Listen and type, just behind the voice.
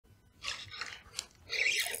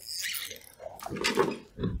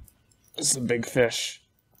This is a big fish.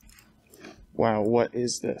 Wow, what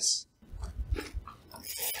is this?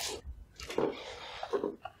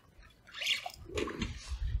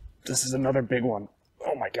 This is another big one.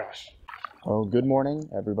 Oh my gosh. Well, good morning,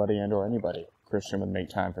 everybody and or anybody. Christian with Make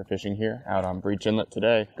Time for Fishing here, out on Breach Inlet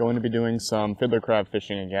today. Going to be doing some fiddler crab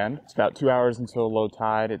fishing again. It's about 2 hours until low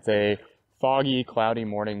tide. It's a foggy, cloudy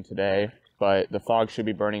morning today, but the fog should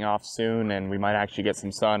be burning off soon and we might actually get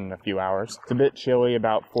some sun in a few hours. It's a bit chilly,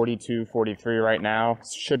 about 42, 43 right now.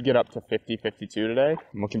 Should get up to 50, 52 today.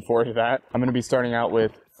 I'm looking forward to that. I'm going to be starting out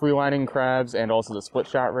with freelining crabs and also the split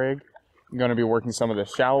shot rig. I'm going to be working some of the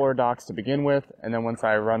shallower docks to begin with, and then once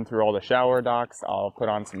I run through all the shallower docks, I'll put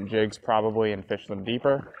on some jigs probably and fish them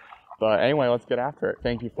deeper. But anyway, let's get after it.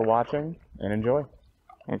 Thank you for watching and enjoy.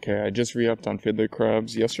 Okay, I just re-upped on fiddler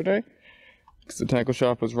crabs yesterday because the tackle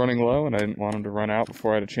shop was running low and I didn't want them to run out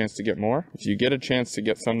before I had a chance to get more. If you get a chance to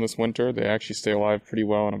get some this winter, they actually stay alive pretty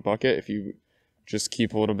well in a bucket if you just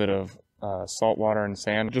keep a little bit of salt water and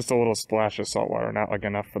sand. Just a little splash of salt water, not like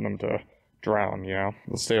enough for them to drown, you know.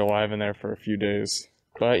 They'll stay alive in there for a few days.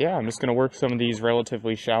 But yeah, I'm just going to work some of these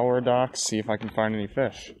relatively shallower docks, see if I can find any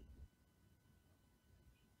fish.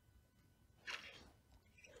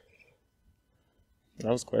 That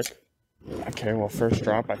was quick. Okay, well, first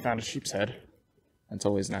drop, I found a sheepshead. That's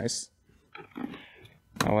always nice.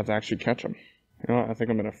 Now let's actually catch them. You know what, I think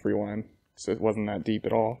I'm going to free line, because it wasn't that deep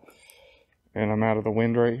at all. And I'm out of the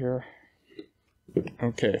wind right here.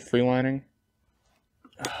 Okay, free lining.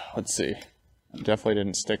 Let's see. Definitely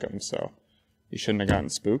didn't stick him, so he shouldn't have gotten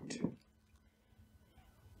spooked.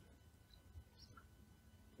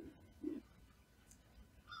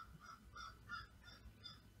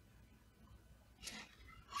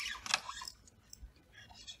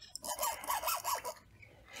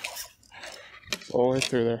 All the way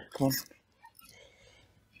through there. Come on.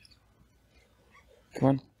 Come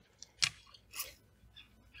on.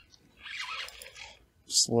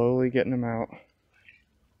 Slowly getting him out.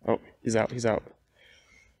 Oh, he's out, he's out.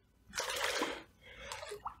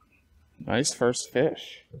 Nice first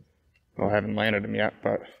fish. Well, I haven't landed him yet,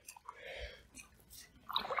 but...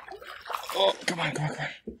 Oh, come on, come on, come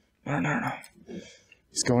on. No, no, no.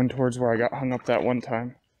 He's going towards where I got hung up that one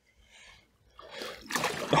time.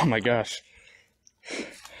 Oh my gosh.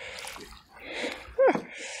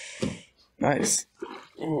 Nice.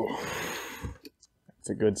 Ooh. That's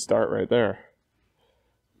a good start right there.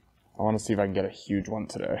 I want to see if I can get a huge one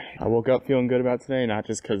today. I woke up feeling good about today, not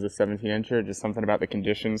just because the 17-incher, just something about the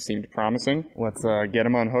conditions seemed promising. Let's get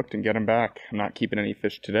him unhooked and get him back. I'm not keeping any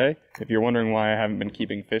fish today. If you're wondering why I haven't been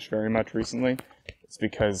keeping fish very much recently, it's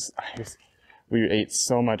because we ate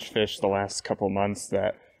so much fish the last couple months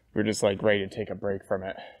that we're just like ready to take a break from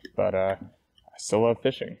it. But I still love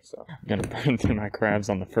fishing, so I'm gonna burn through my crabs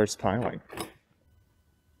on the first piling.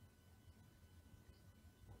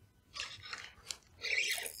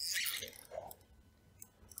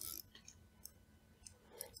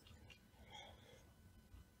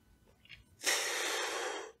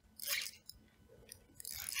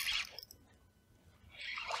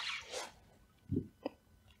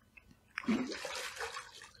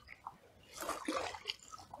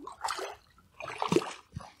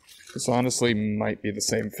 This honestly might be the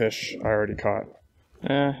same fish I already caught.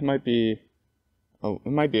 It might be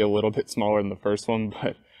a little bit smaller than the first one,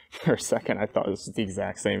 but for a second I thought this was the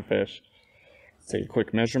exact same fish. Let's take a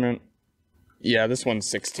quick measurement. Yeah, this one's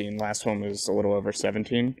 16. Last one was a little over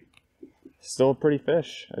 17. Still a pretty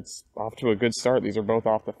fish. It's off to a good start. These are both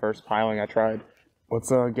off the first piling I tried.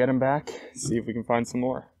 Let's get him back, see if we can find some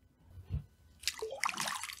more.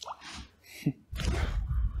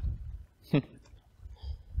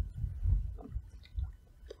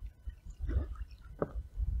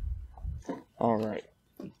 Alright,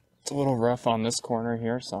 it's a little rough on this corner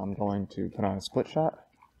here, so I'm going to put on a split shot.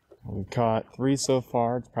 We've caught 3 so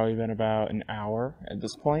far. It's probably been about an hour at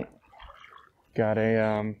this point. Got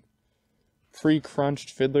a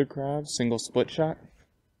pre-crunched fiddler crab, single split shot.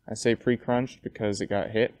 I say pre-crunched because it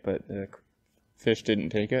got hit, but the fish didn't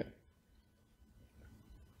take it.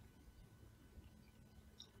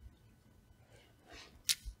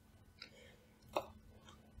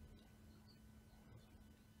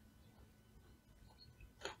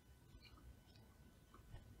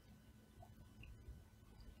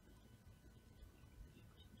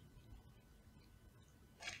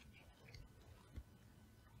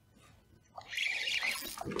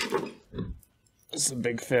 This is a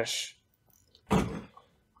big fish.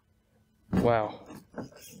 Wow.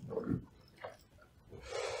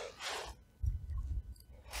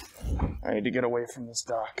 I need to get away from this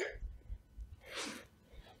dock.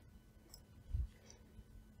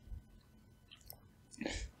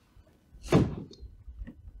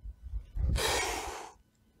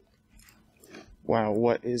 Wow,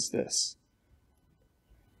 what is this?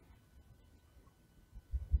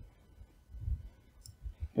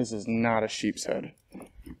 This is not a sheep's head.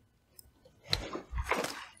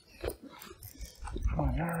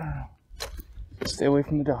 Oh, no. Stay away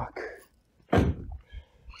from the dock.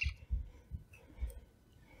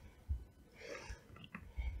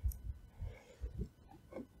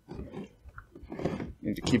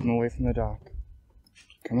 Need to keep him away from the dock.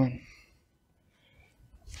 Come on.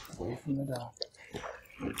 Away from the dock.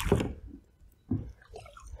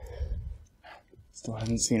 Still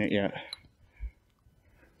haven't seen it yet.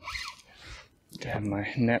 Have my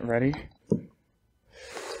net ready.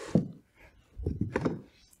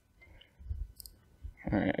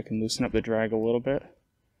 Alright, I can loosen up the drag a little bit.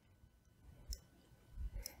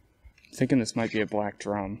 I'm thinking this might be a black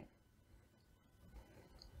drum.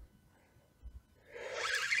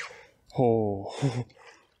 Oh,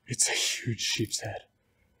 it's a huge sheep's head.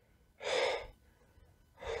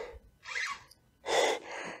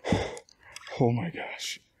 Oh my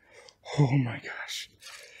gosh. Oh my gosh.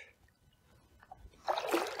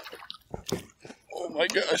 Oh my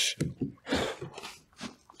gosh.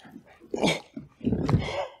 Oh.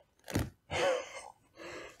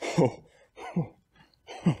 Oh.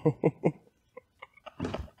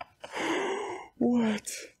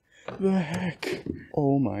 What the heck?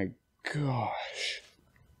 Oh my gosh.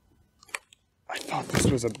 I thought this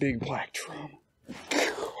was a big black drum.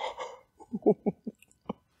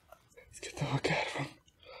 Let's get the hook out of him.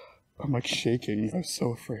 I'm like shaking. I was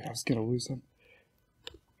so afraid I was gonna lose him.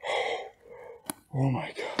 Oh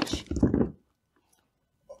my gosh.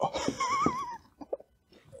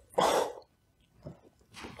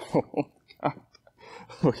 Oh God.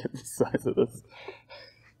 Look at the size of this.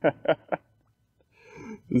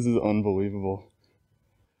 This is unbelievable.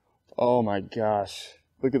 Oh my gosh.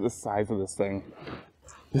 Look at the size of this thing.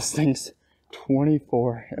 This thing's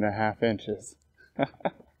 24.5 inches.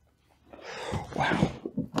 Wow.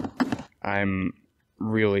 I'm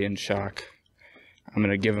really in shock. I'm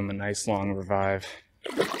gonna give him a nice long revive.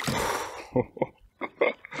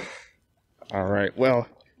 Alright, well,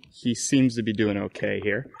 he seems to be doing okay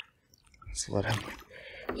here. Let's let him.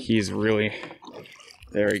 He's really.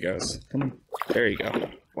 There he goes. Come on. There you go.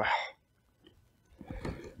 Wow.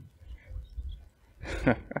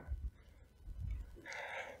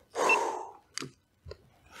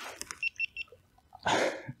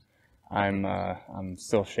 I'm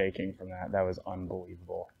still shaking from that. That was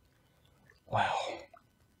unbelievable. Wow.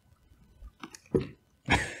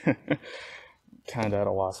 Kind of at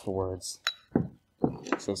a loss for words.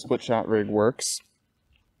 So split shot rig works.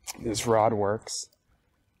 This rod works.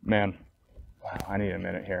 Man, wow, I need a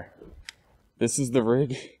minute here. This is the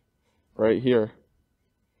rig right here.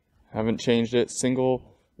 Haven't changed it.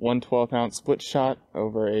 Single 1/12 ounce split shot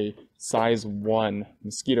over a size 1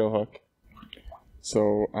 mosquito hook.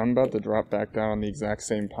 So I'm about to drop back down on the exact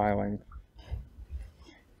same piling.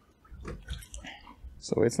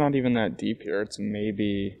 So it's not even that deep here. It's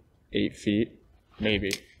maybe 8 feet.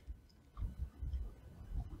 Maybe.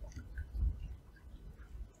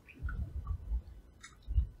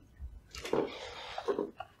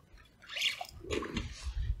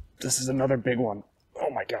 This is another big one.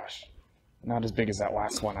 Oh my gosh. Not as big as that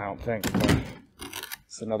last one, I don't think, but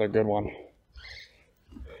it's another good one.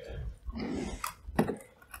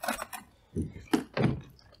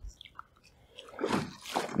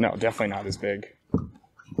 No, definitely not as big.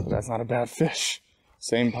 But that's not a bad fish.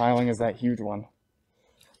 Same piling as that huge one.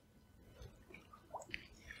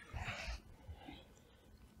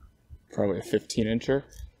 Probably a 15-incher.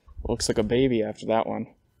 Looks like a baby after that one.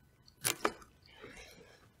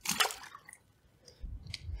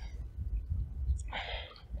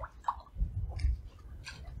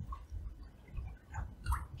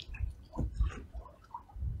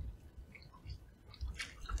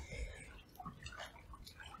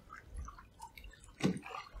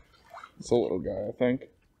 It's a little guy, I think.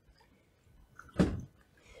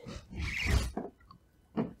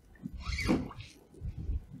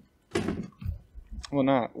 Well,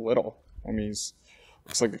 not little. I mean, he's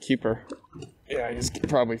looks like a keeper. Yeah, he's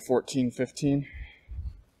probably 14, 15.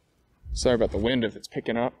 Sorry about the wind if it's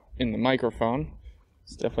picking up in the microphone.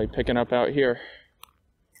 It's definitely picking up out here.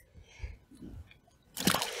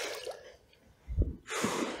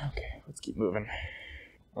 Okay, let's keep moving.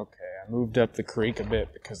 Okay, I moved up the creek a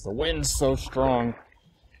bit because the wind's so strong.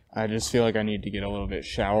 I just feel like I need to get a little bit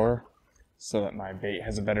shallower so that my bait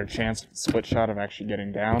has a better chance with the split shot of actually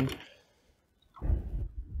getting down.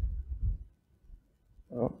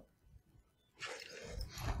 Oh.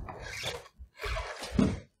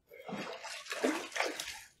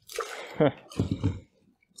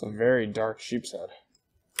 It's a very dark sheepshead.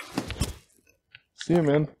 See you,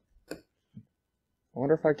 man. I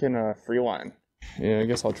wonder if I can free line. Yeah, I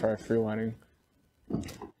guess I'll try free lining.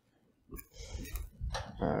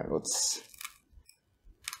 Alright, let's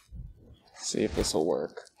see if this will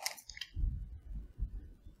work.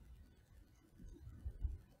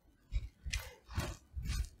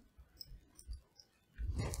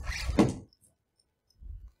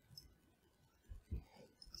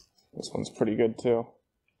 This one's pretty good too.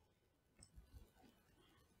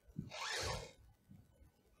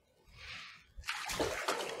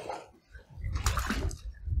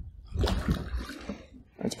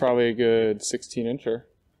 That's probably a good 16-incher.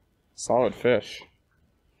 Solid fish.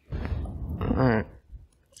 Alright.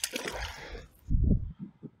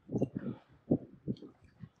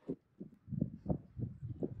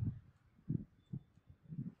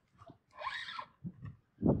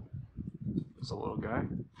 There's a little guy.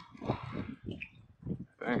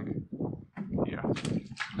 I think. Yeah.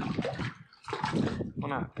 Well,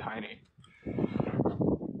 not tiny.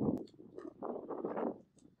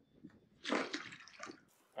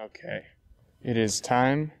 Okay. It is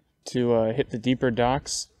time to hit the deeper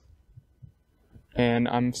docks. And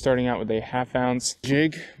I'm starting out with a 1/2 ounce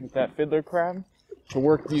jig with that fiddler crab to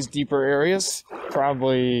work these deeper areas.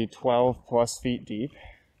 Probably 12 plus feet deep,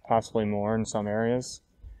 possibly more in some areas.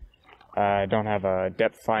 I don't have a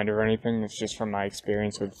depth finder or anything. It's just from my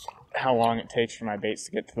experience with how long it takes for my baits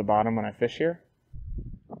to get to the bottom when I fish here.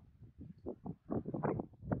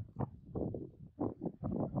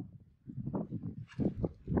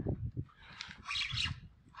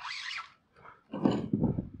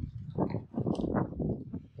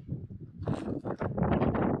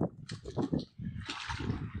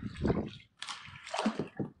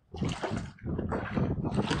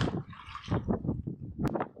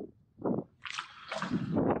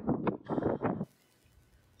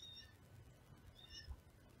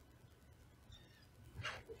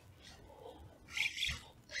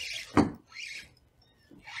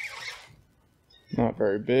 Not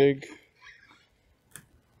very big.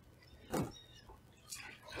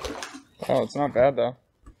 Oh, it's not bad though.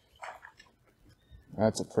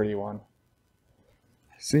 That's a pretty one.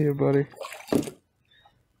 See you, buddy.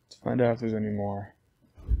 Let's find out if there's any more.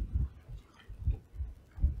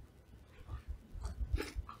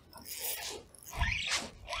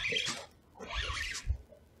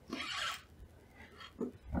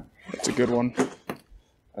 That's a good one.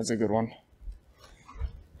 That's a good one.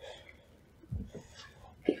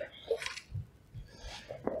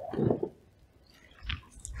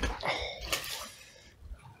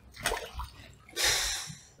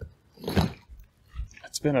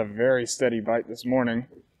 It's been a very steady bite this morning,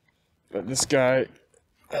 but this guy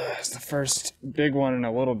is the first big one in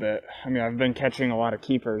a little bit. I mean, I've been catching a lot of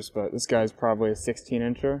keepers, but this guy's probably a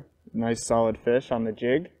 16-incher. Nice solid fish on the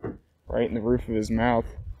jig, right in the roof of his mouth.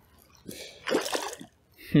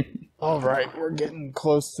 Alright, we're getting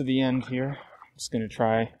close to the end here. I'm just going to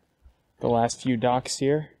try the last few docks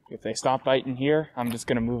here. If they stop biting here, I'm just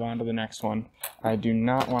going to move on to the next one. I do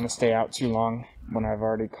not want to stay out too long when I've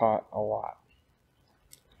already caught a lot.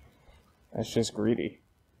 That's just greedy.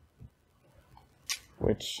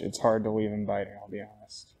 Which, it's hard to leave them biting, I'll be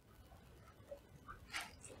honest.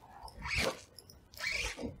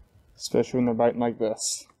 Especially when they're biting like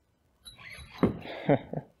this.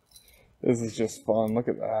 This is just fun, look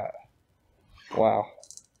at that. Wow.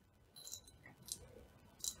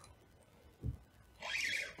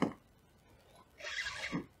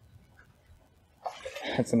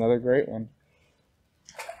 That's another great one.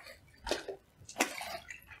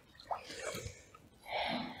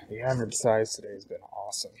 The average size today has been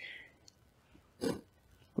awesome.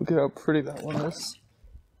 Look at how pretty that one is.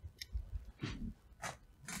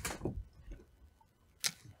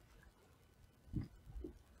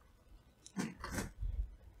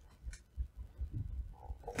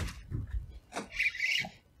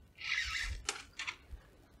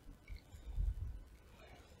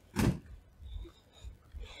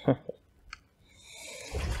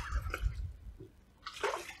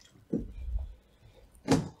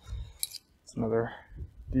 It's another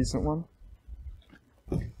decent one.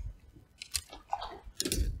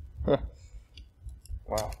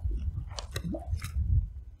 Wow.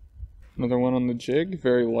 Another one on the jig,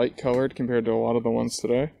 very light colored compared to a lot of the ones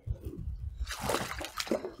today.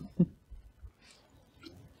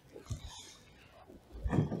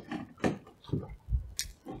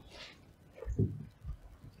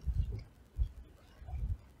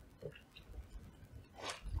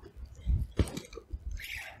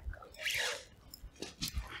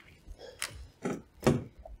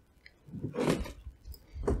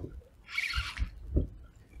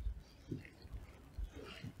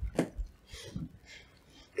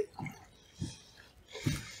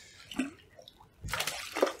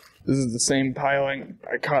 This is the same piling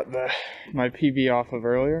I caught my PB off of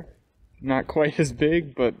earlier. Not quite as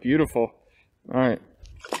big, but beautiful. Alright.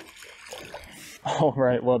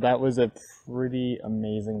 Alright, well that was a pretty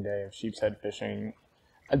amazing day of sheepshead fishing.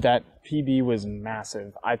 That PB was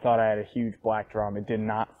massive. I thought I had a huge black drum. It did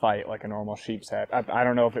not fight like a normal sheepshead. I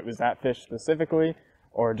don't know if it was that fish specifically,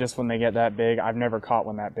 or just when they get that big. I've never caught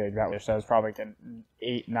one that big. That was probably an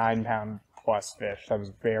 8-9 pound plus fish. That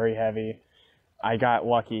was very heavy. I got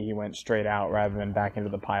lucky he went straight out rather than back into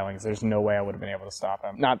the pilings. There's no way I would have been able to stop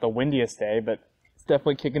him. Not the windiest day, but it's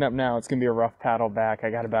definitely kicking up now. It's going to be a rough paddle back. I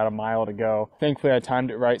got about a mile to go. Thankfully, I timed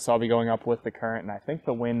it right, so I'll be going up with the current, and I think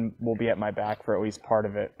the wind will be at my back for at least part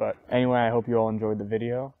of it. But anyway, I hope you all enjoyed the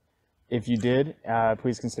video. If you did,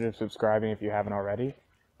 please consider subscribing if you haven't already.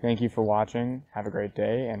 Thank you for watching. Have a great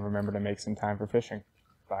day, and remember to make some time for fishing.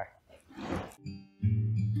 Bye.